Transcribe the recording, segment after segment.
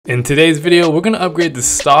In today's video, we're going to upgrade the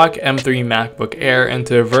stock M3 MacBook Air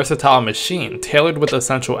into a versatile machine tailored with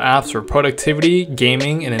essential apps for productivity,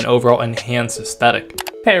 gaming, and an overall enhanced aesthetic.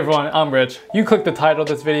 Hey everyone, I'm Rich. You clicked the title of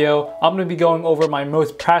this video. I'm going to be going over my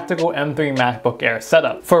most practical M3 MacBook Air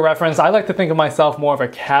setup. For reference, I like to think of myself more of a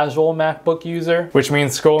casual MacBook user, which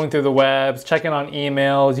means scrolling through the webs, checking on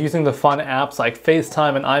emails, using the fun apps like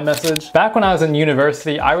FaceTime and iMessage. Back when I was in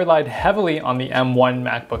university, I relied heavily on the M1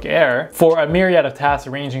 MacBook Air for a myriad of tasks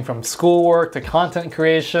ranging from schoolwork to content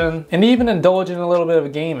creation, and even indulge in a little bit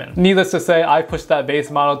of gaming. Needless to say, I pushed that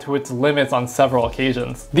base model to its limits on several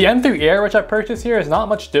occasions. The M3 Air, which I purchased here, is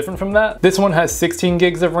not much different from that. This one has 16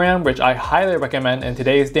 gigs of RAM, which I highly recommend in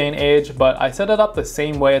today's day and age, but I set it up the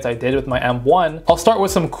same way as I did with my M1. I'll start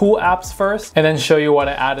with some cool apps first, and then show you what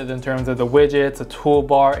I added in terms of the widgets, the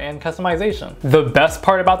toolbar, and customization. The best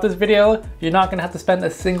part about this video, you're not gonna have to spend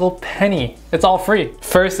a single penny. It's all free.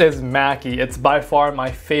 First is Mackie. It's by far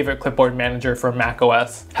my favorite clipboard manager for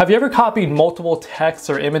macOS. Have you ever copied multiple texts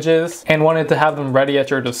or images and wanted to have them ready at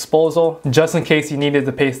your disposal, just in case you needed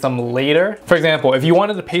to paste them later? For example, if you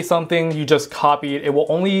wanted to paste something you just copied, it will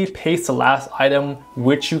only paste the last item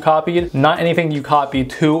which you copied, not anything you copied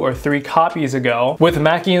 2 or 3 copies ago. With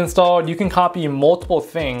Mackie installed, you can copy multiple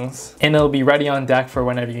things and it'll be ready on deck for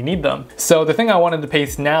whenever you need them. So the thing I wanted to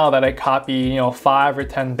paste now that I copied, 5 or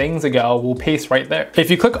 10 things ago will paste right there. If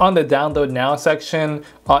you click on the download now section,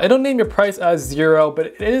 it'll name your price as 0, but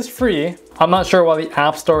it is free. I'm not sure why the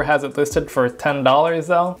App Store has it listed for $10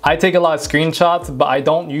 though. I take a lot of screenshots, but I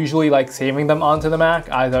don't usually like saving them onto the Mac,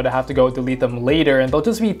 either I'd have to go delete them later and there'll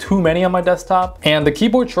just be too many on my desktop. And the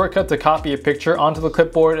keyboard shortcut to copy a picture onto the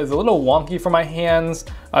clipboard is a little wonky for my hands.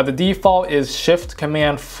 The default is Shift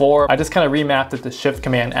Command 4. I just kind of remapped it to Shift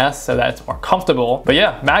Command S so that it's more comfortable. But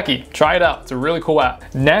yeah, Mackie, try it out. It's a really cool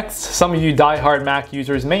app. Next, some of you diehard Mac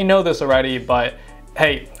users may know this already, but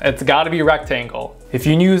hey, it's gotta be rectangle. If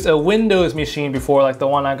you used a Windows machine before, like the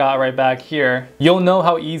one I got right back here, you'll know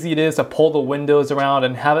how easy it is to pull the windows around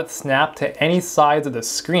and have it snap to any sides of the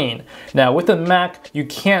screen. Now with the Mac, you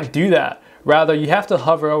can't do that. Rather, you have to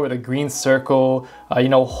hover over the green circle,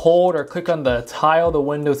 hold or click on the tile, the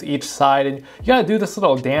windows each side, and you gotta do this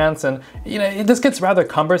little dance, and it just gets rather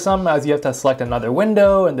cumbersome as you have to select another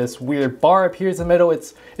window and this weird bar appears in the middle.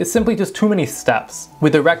 It's simply just too many steps.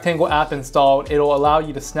 With the Rectangle app installed, it'll allow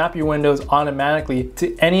you to snap your windows automatically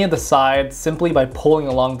to any of the sides simply by pulling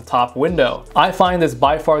along the top window. I find this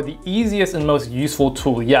by far the easiest and most useful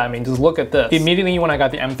tool. Yeah, I mean, just look at this. Immediately when I got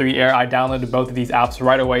the M3 Air, I downloaded both of these apps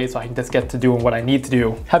right away so I can just get to doing what I need to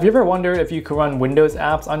do. Have you ever wondered if you could run Windows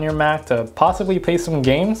apps on your Mac to possibly play some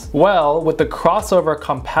games? Well, with the crossover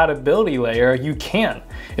compatibility layer, you can.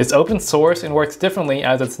 It's open source and works differently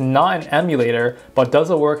as it's not an emulator, but does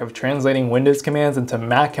the work of translating Windows commands into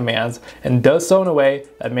Mac commands and does so in a way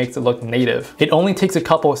that makes it look native. It only takes a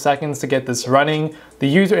couple of seconds to get this running. The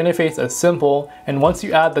user interface is simple, and once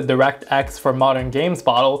you add the DirectX for modern games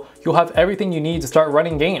bottle, you'll have everything you need to start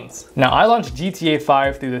running games. Now, I launched GTA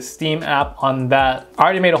 5 through the Steam app on that. I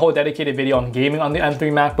already made a whole dedicated video on gaming on the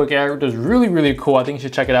M3 MacBook Air, which is really cool. I think you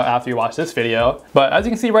should check it out after you watch this video. But as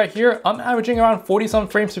you can see right here, I'm averaging around 40-some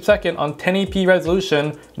frames per second on 1080p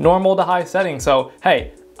resolution, normal to high settings. So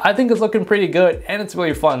hey, I think it's looking pretty good and it's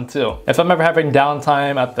really fun too. If I'm ever having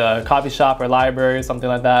downtime at the coffee shop or library or something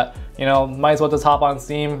like that, might as well just hop on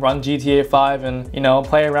Steam, run GTA 5 and,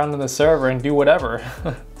 play around in the server and do whatever.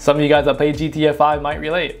 Some of you guys that play GTA 5 might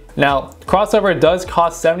relate. Now, Crossover does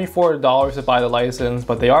cost $74 to buy the license,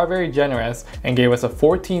 but they are very generous and gave us a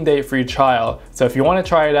 14-day free trial. So if you want to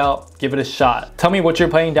try it out, give it a shot. Tell me what you're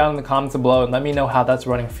playing down in the comments below and let me know how that's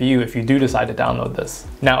running for you if you do decide to download this.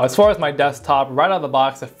 Now, as far as my desktop, right out of the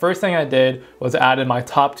box, the first thing I did was added my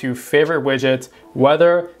top 2 favorite widgets,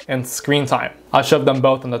 weather and screen time. I shoved them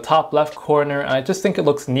both in the top left corner and I just think it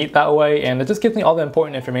looks neat that way, and it just gives me all the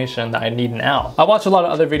important information that I need now. I watch a lot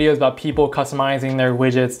of other videos about people customizing their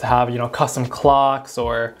widgets to have, custom clocks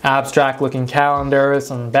or abstract looking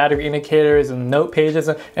calendars and battery indicators and note pages,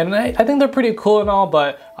 and I think they're pretty cool and all,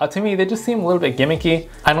 but to me they just seem a little bit gimmicky.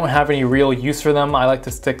 I don't have any real use for them. I like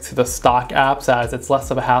to stick to the stock apps as it's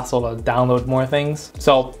less of a hassle to download more things.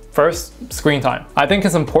 So first, screen time. I think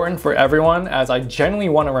it's important for everyone as I generally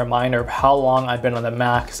want a reminder of how long I've been on the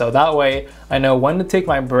Mac, so that way I know when to take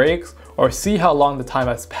my breaks or see how long the time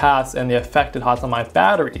has passed and the effect it has on my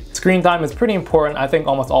battery. Screen time is pretty important. I think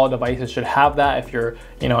almost all devices should have that if you're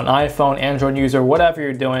an iPhone, Android user, whatever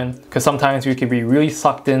you're doing, because sometimes we could be really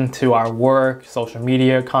sucked into our work, social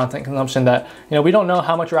media, content consumption that we don't know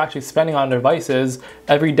how much we're actually spending on devices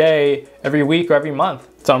every day, every week, or every month.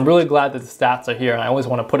 So I'm really glad that the stats are here and I always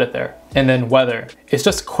want to put it there. And then weather. It's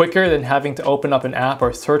just quicker than having to open up an app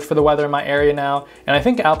or search for the weather in my area now. And I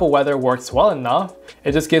think Apple Weather works well enough.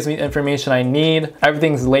 It just gives me the information I need.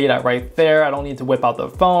 Everything's laid out right there. I don't need to whip out the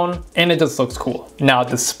phone and it just looks cool. Now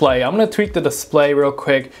display. I'm gonna tweak the display real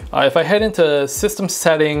quick. If I head into system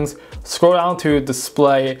settings, scroll down to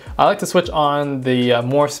display, I like to switch on the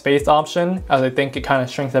more space option as I think it kind of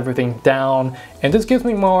shrinks everything down and just gives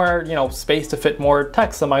me more, space to fit more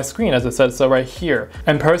text on my screen as it says so right here.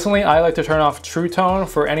 And personally, I like to turn off True Tone.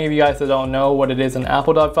 For any of you guys that don't know what it is in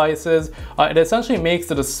Apple devices, it essentially makes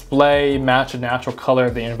the display match the natural color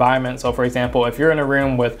of the environment. So for example, if you're in a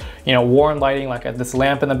room with, warm lighting, like this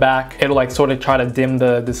lamp in the back, it'll like sort of try to dim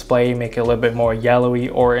the display, make it a little bit more yellowy,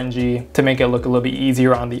 orangey to make it look a little bit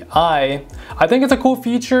easier on the eye. I think it's a cool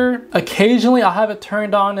feature. Occasionally I'll have it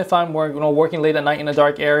turned on if I'm working late at night in a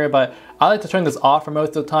dark area, but I like to turn this off for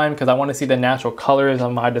most of the time because I want to see the natural colors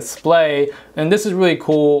on my display. And this is really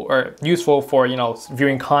cool or useful for,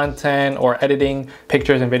 viewing content or editing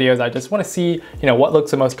pictures and videos. I just want to see, what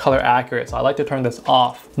looks the most color accurate. So I like to turn this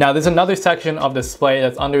off. Now there's another section of display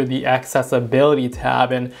that's under the accessibility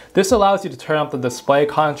tab, and this allows you to turn up the display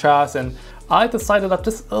contrast, and I like to slide it up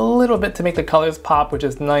just a little bit to make the colors pop, which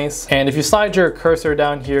is nice. And if you slide your cursor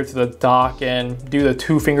down here to the dock and do the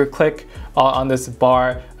 2-finger click on this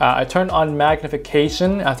bar, I turn on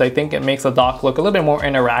magnification as I think it makes the dock look a little bit more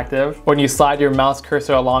interactive. When you slide your mouse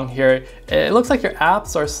cursor along here, it looks like your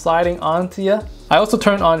apps are sliding onto you. I also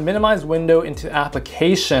turn on minimize window into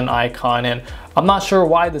application icon, and I'm not sure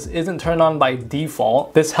why this isn't turned on by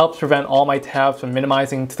default. This helps prevent all my tabs from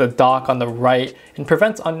minimizing to the dock on the right and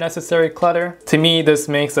prevents unnecessary clutter. To me, this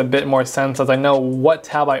makes a bit more sense as I know what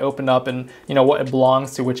tab I opened up and what it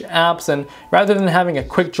belongs to which apps, and rather than having a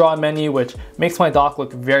quick draw menu which makes my dock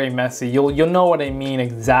look very messy, you'll know what I mean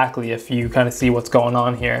exactly if you kind of see what's going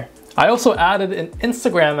on here. I also added an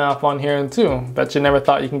Instagram app on here too. Bet you never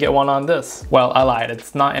thought you can get one on this. Well, I lied.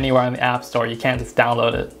 It's not anywhere in the App Store. You can't just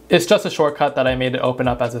download it. It's just a shortcut that I made it open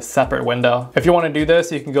up as a separate window. If you want to do this,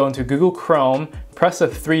 you can go into Google Chrome, press the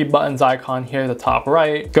 3 buttons icon here at the top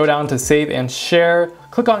right, go down to Save and Share,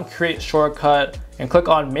 click on Create Shortcut, and click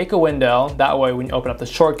on Make a Window. That way when you open up the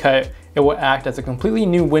shortcut, it will act as a completely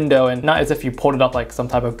new window and not as if you pulled it up like some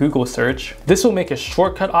type of Google search. This will make a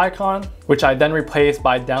shortcut icon, which I then replace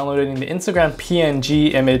by downloading the Instagram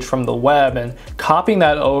PNG image from the web and copying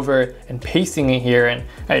that over and pasting it here, and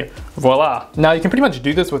hey, voila. Now you can pretty much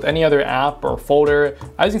do this with any other app or folder.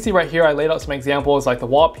 As you can see right here, I laid out some examples like the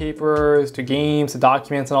wallpapers to games to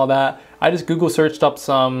documents and all that. I just Google searched up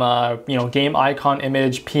some game icon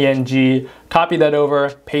image PNG, copied that over,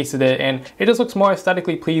 pasted it, and it just looks more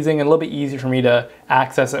aesthetically pleasing and a little bit easier for me to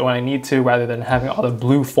access it when I need to, rather than having all the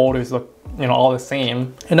blue folders look all the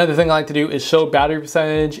same. Another thing I like to do is show battery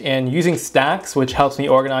percentage and using stacks, which helps me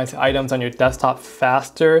organize items on your desktop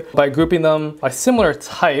faster by grouping them by similar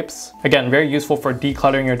types. Again, very useful for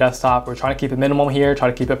decluttering your desktop. We're trying to keep it minimal here, try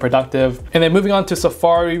to keep it productive. And then moving on to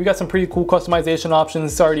Safari, we got some pretty cool customization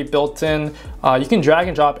options. It's already built in. You can drag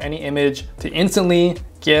and drop any image to instantly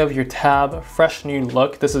give your tab a fresh new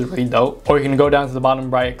look. This is really dope. Or you can go down to the bottom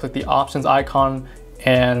right, click the options icon,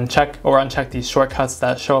 and check or uncheck these shortcuts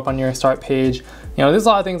that show up on your start page. There's a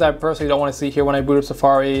lot of things I personally don't want to see here when I boot up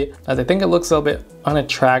Safari, as I think it looks a little bit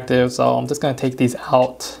unattractive, so I'm just going to take these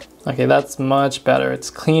out. Okay, that's much better. It's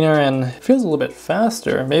cleaner and it feels a little bit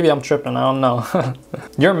faster. Maybe I'm tripping, I don't know.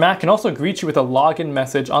 Your Mac can also greet you with a login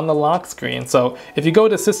message on the lock screen. So if you go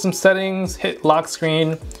to System Settings, hit Lock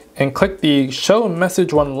Screen, and click the Show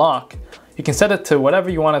Message When Lock, you can set it to whatever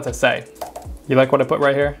you want it to say. You like what I put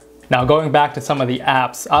right here? Now going back to some of the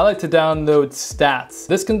apps, I like to download Stats.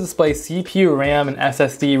 This can display CPU, RAM, and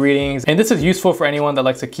SSD readings, and this is useful for anyone that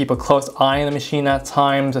likes to keep a close eye on the machine at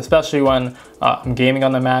times, especially when I'm gaming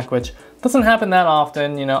on the Mac, which doesn't happen that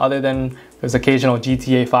often, other than there's occasional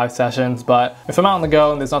GTA 5 sessions, but if I'm out on the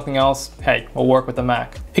go and there's nothing else, hey, we'll work with the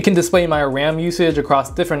Mac. It can display my RAM usage across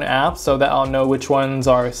different apps so that I'll know which ones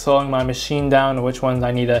are slowing my machine down and which ones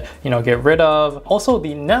I need to, get rid of. Also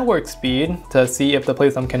the network speed to see if the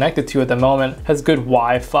place I'm connected to at the moment has good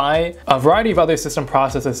Wi-Fi. A variety of other system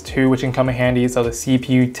processes too, which can come in handy. So the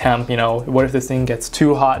CPU temp, what if this thing gets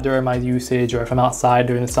too hot during my usage, or if I'm outside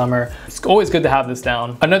during the summer. It's always good to have this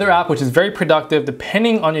down. Another app which is very productive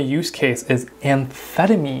depending on your use case is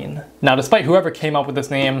Amphetamine. Now, despite whoever came up with this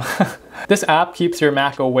name, This app keeps your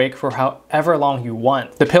Mac awake for however long you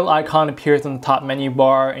want. The pill icon appears in the top menu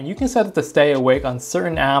bar, and you can set it to stay awake on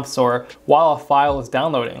certain apps or while a file is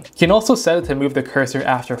downloading. You can also set it to move the cursor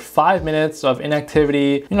after 5 minutes of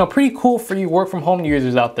inactivity. You know, pretty cool for you work from home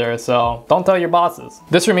users out there, so don't tell your bosses.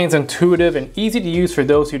 This remains intuitive and easy to use for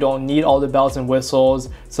those who don't need all the bells and whistles.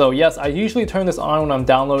 So yes, I usually turn this on when I'm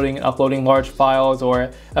downloading and uploading large files,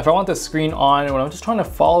 or if I want the screen on when I'm just trying to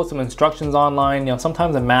follow some instructions online. You know,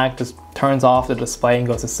 sometimes the Mac just turns off the display and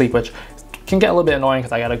goes to sleep, which can get a little bit annoying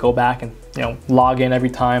because I gotta go back and, you know, log in every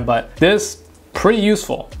time, but this pretty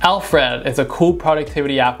useful. Alfred is a cool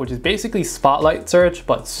productivity app which is basically Spotlight search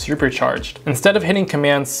but supercharged. Instead of hitting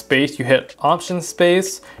Command space, you hit Option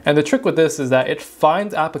space, and the trick with this is that it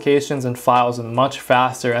finds applications and files much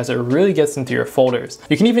faster as it really gets into your folders.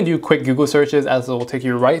 You can even do quick Google searches as it will take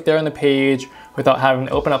you right there on the page without having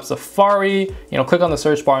to open up Safari, you know, click on the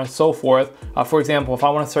search bar and so forth. For example, if I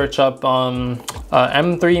want to search up M3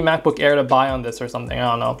 MacBook Air to buy on this or something,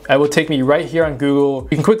 I don't know, it will take me right here on Google.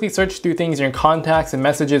 You can quickly search through things in your contacts and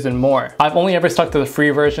messages and more. I've only ever stuck to the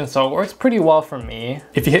free version, so it works pretty well for me.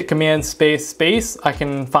 If you hit Command space space, I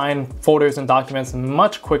can find folders and documents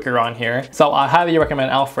much quicker on here. So I highly recommend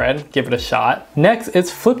Alfred, give it a shot. Next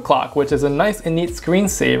is Flip Clock, which is a nice and neat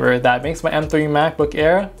screensaver that makes my M3 MacBook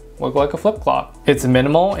Air look like a flip clock. It's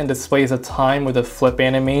minimal and displays a time with a flip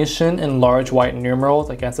animation in large white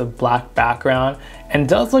numerals against a black background, and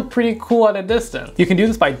does look pretty cool at a distance. You can do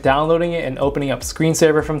this by downloading it and opening up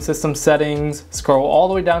Screensaver from System Settings, scroll all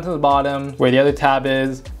the way down to the bottom where the other tab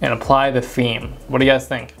is, and apply the theme. What do you guys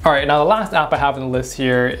think? All right, now the last app I have on the list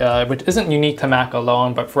here, which isn't unique to Mac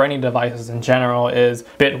alone, but for any devices in general, is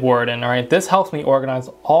Bitwarden. All right, this helps me organize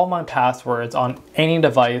all my passwords on any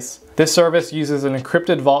device. This service uses an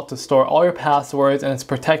encrypted vault to store all your passwords, and it's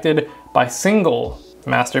protected by single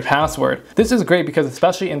master password. This is great because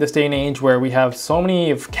especially in this day and age where we have so many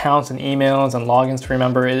accounts and emails and logins to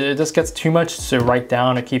remember, it just gets too much to write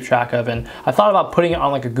down or keep track of. And I thought about putting it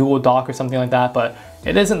on like a Google Doc or something like that, but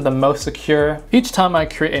it isn't the most secure. Each time I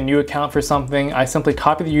create a new account for something, I simply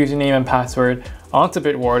copy the username and password onto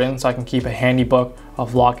Bitwarden so I can keep a handy book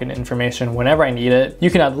of login information whenever I need it. You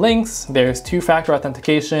can add links, there's two-factor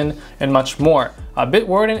authentication, and much more.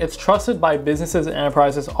 Bitwarden, it's trusted by businesses and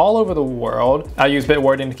enterprises all over the world. I use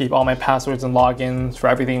Bitwarden to keep all my passwords and logins for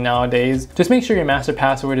everything nowadays. Just make sure your master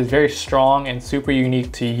password is very strong and super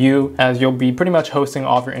unique to you, as you'll be pretty much hosting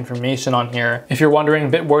all of your information on here. If you're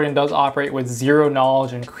wondering, Bitwarden does operate with zero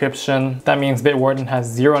knowledge encryption. That means Bitwarden has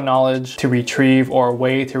zero knowledge to retrieve or a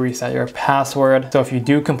way to reset your password. So if you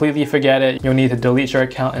do completely forget it, you'll need to delete your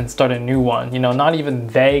account and start a new one. You know, not even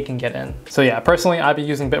they can get in. So yeah, personally, I've been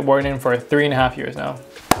using Bitwarden for 3.5 years now.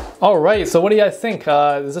 All right, so what do you guys think?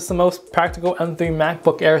 Is this the most practical M3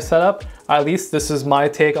 MacBook Air setup? At least this is my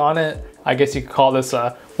take on it. I guess you could call this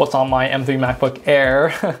what's on my M3 MacBook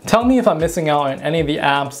Air. Tell me if I'm missing out on any of the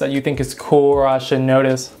apps that you think is cool or I should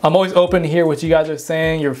notice. I'm always open to hear what you guys are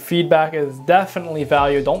saying. Your feedback is definitely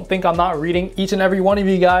valued. Don't think I'm not reading each and every one of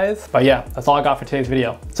you guys. But yeah, that's all I got for today's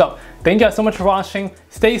video. So thank you guys so much for watching.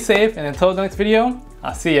 Stay safe, and until the next video,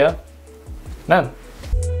 I'll see ya then.